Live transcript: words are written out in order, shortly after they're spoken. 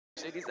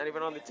Shit, he's not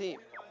even on the team.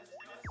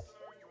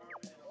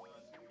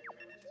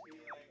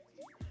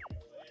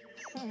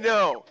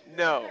 No,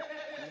 no,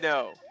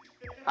 no.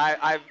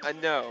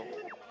 No.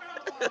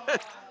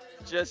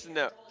 Just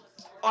no.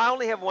 Oh, I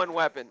only have one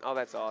weapon. Oh,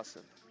 that's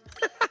awesome.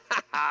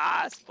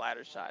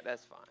 Splatter shot.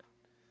 That's fine.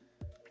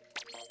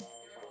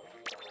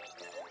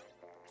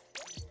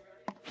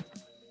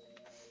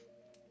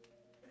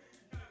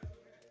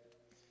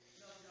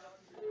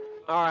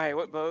 All right,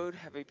 what mode?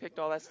 Have we picked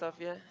all that stuff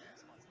yet?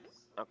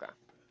 Okay.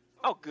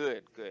 Oh,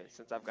 good, good.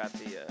 Since I've got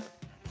the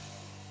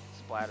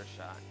splatter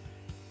shot.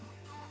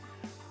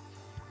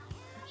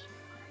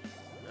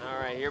 All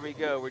right, here we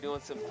go. We're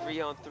doing some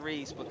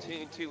 3-on-3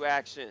 Splatoon 2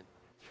 action.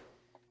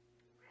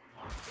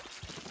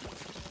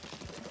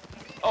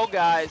 Oh,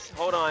 guys,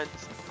 hold on.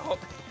 Oh,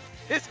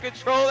 this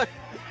controller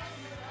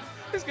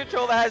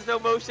has no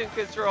motion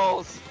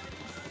controls.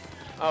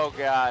 Oh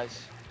gosh.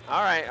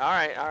 All right, all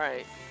right, all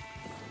right.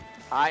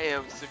 I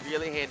am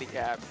severely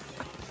handicapped.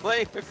 I'm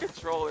playing a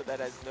controller that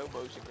has no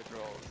motion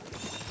controls.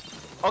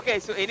 Okay,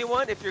 so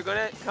anyone, if you're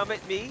gonna come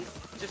at me,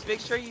 just make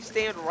sure you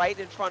stand right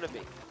in front of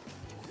me.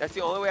 That's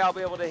the only way I'll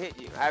be able to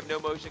hit you. I have no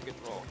motion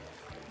control.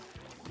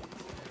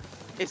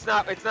 It's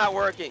not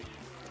working.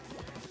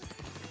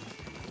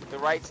 The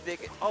right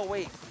stick. Oh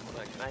wait, hold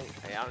on. Can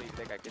I don't even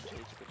think I can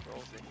change the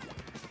controls.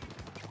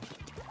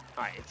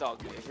 All right, it's all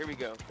good. Here we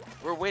go.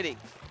 We're winning.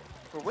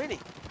 We're winning.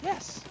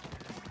 Yes.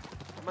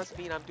 That must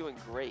mean I'm doing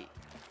great.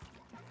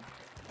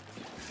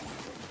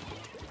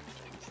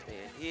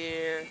 Stand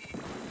here.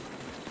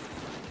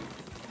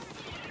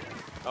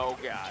 Oh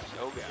gosh.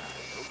 Oh gosh.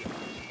 Oh gosh.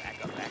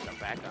 Back up. Back up.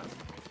 Back up.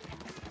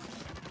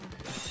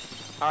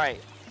 All right.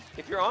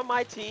 If you're on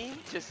my team,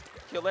 just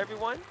kill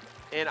everyone,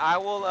 and I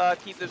will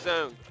keep the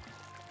zone.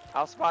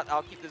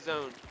 I'll keep the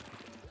zone.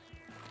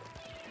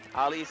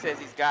 Ali says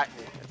he's got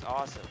me. That's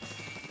awesome.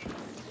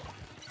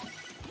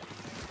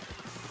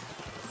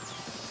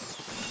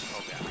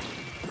 Oh god.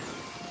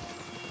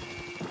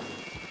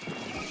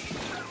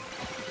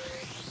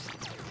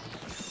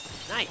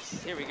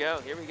 Nice. Here we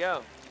go. Here we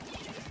go.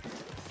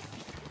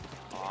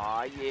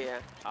 Aw yeah.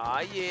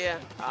 Aw yeah.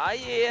 Aw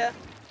yeah.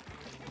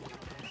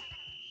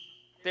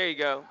 There you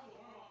go.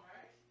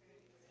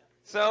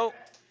 So,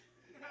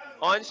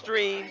 on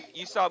stream,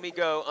 you saw me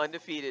go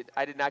undefeated.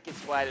 I did not get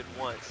splatted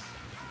once.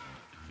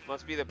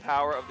 Must be the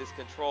power of this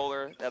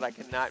controller that I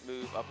cannot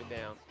move up and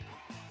down.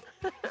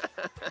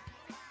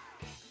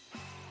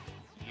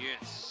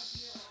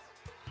 Yes.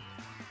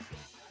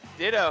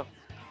 Ditto.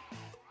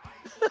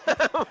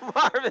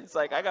 Marvin's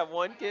like, I got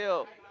one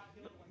kill.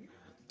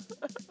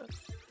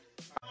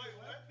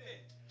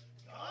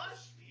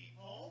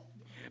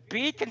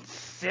 Be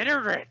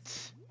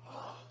considerate.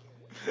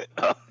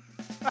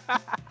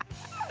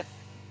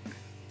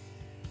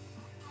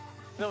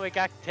 So we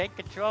got to take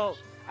control.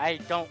 I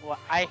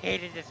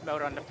hated this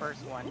mode on the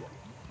first one.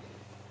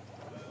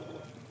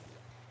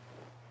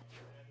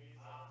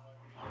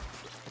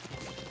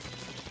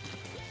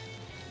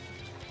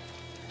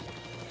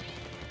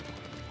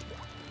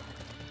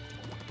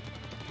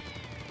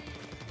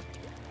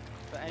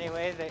 So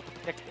anyway,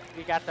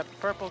 we got the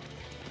purple.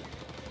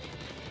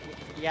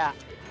 Yeah.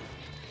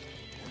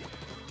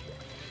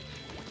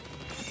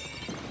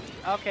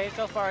 Okay,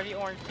 so far the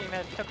orange team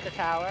has took the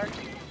tower.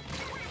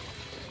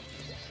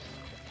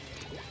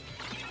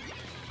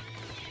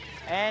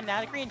 And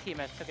now the green team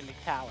has taken the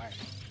tower.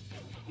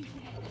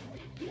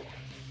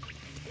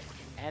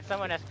 And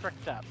someone has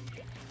tricked up.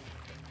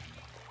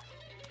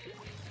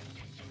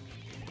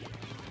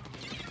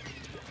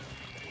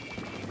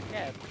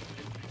 Yeah.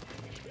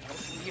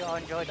 Hope you all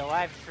enjoyed the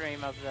live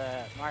stream of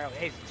the Mario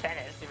Ace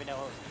Tennis, even though it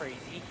was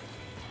crazy.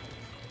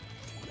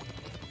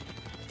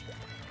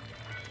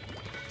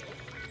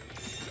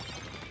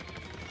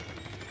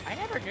 I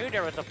never knew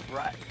there was a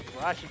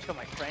brush until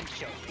my friend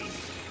showed me.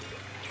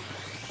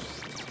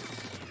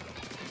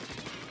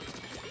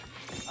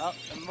 Oh,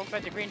 it looks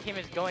like the green team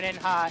is going in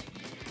hot.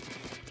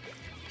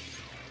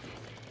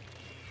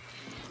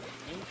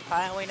 He's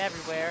piling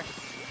everywhere.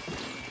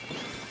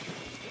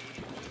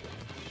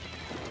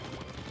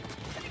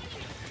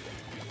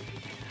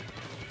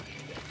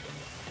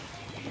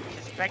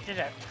 Suspected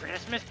a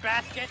Christmas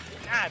basket?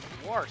 Nah, it's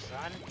war,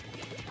 son.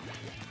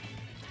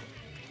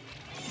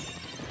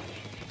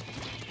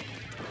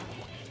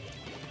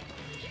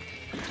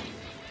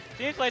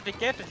 Seems like the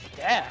gift is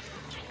death.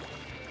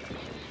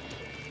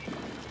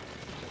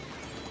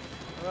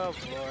 Oh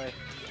boy.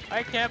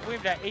 I can't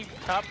believe that 8th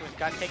Cup was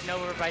got taken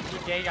over by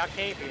DJ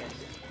Octavian.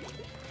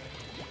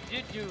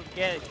 You do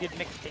get a good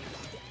mixtape.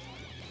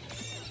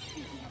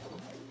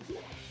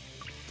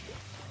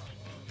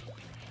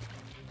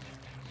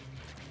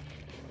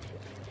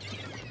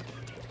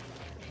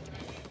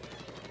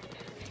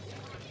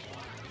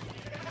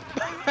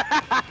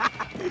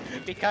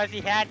 Because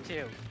he had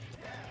to.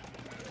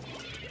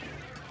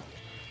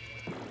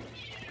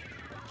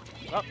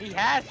 Well, he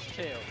has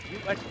to.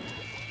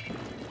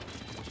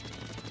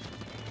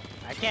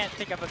 I can't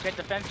think of a good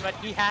defense, but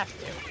he has to.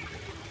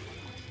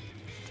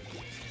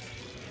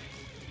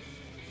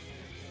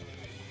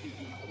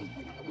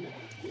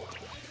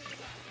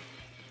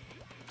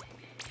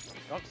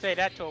 Don't say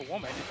that to a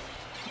woman.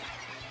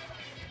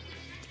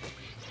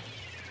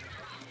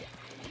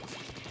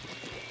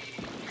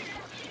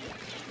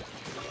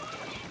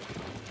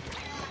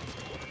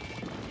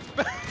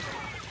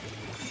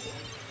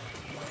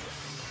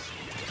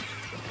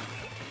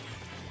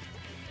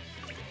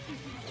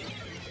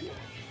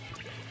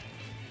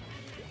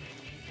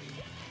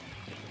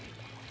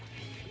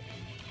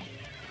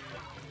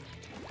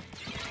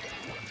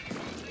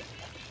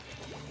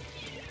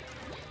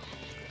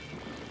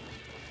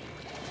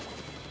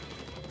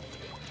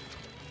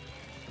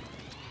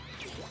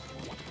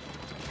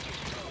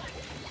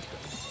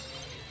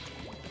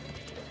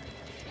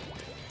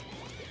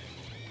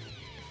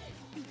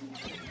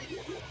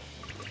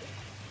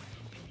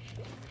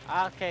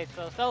 Okay,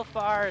 so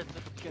far it's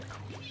good.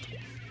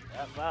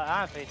 Well,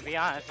 honestly, to be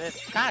honest,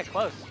 it's kind of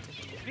close.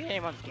 It could be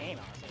anyone's game,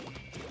 honestly.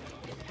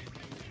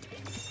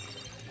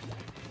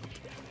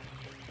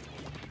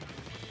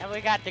 And we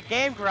got the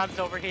Game Grumps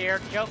over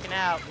here joking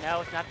out.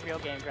 No, it's not the real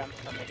Game Grumps.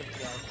 I'm making a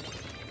joke.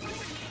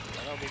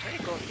 It'll be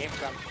pretty cool if Game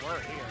Grumps were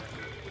here.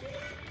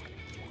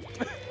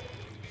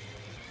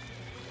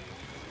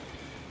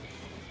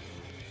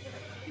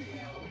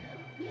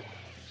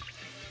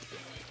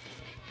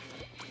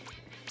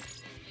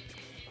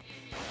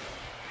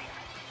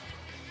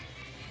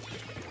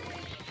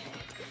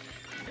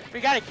 We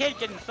got a kid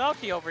getting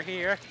salty over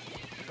here,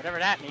 whatever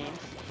that means.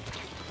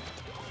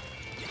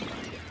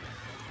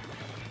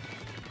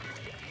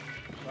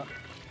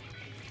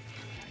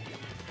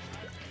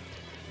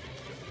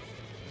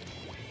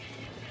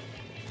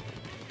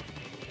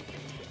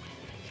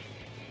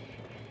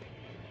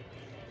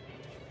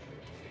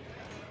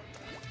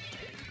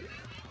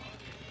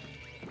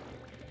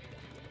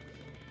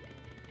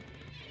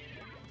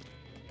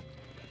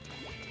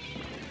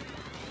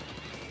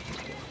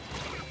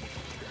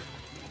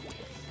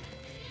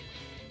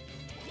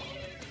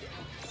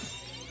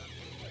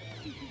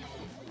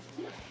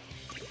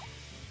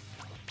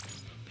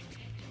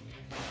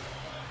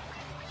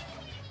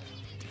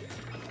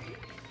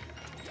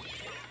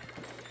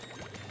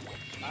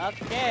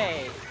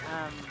 Okay,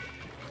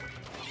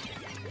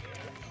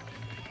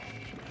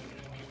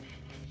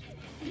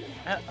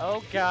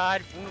 oh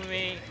god,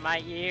 my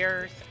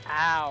ears,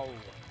 ow.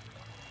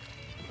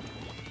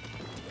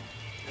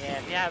 Yeah,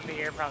 if you have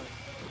ear problems.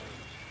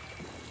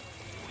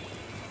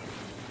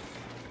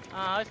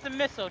 Oh, it's the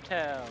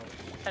mistletoe.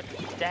 Such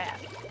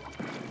death.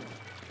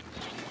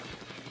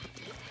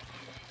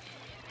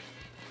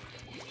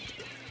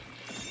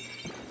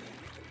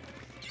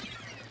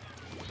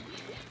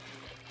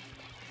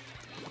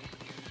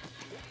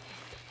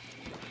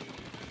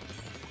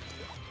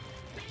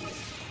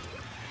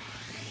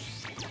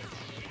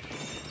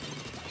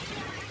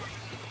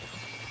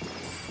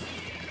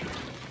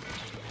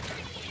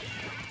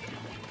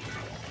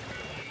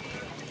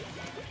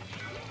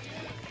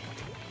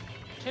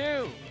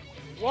 Two,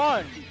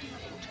 one,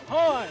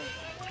 time!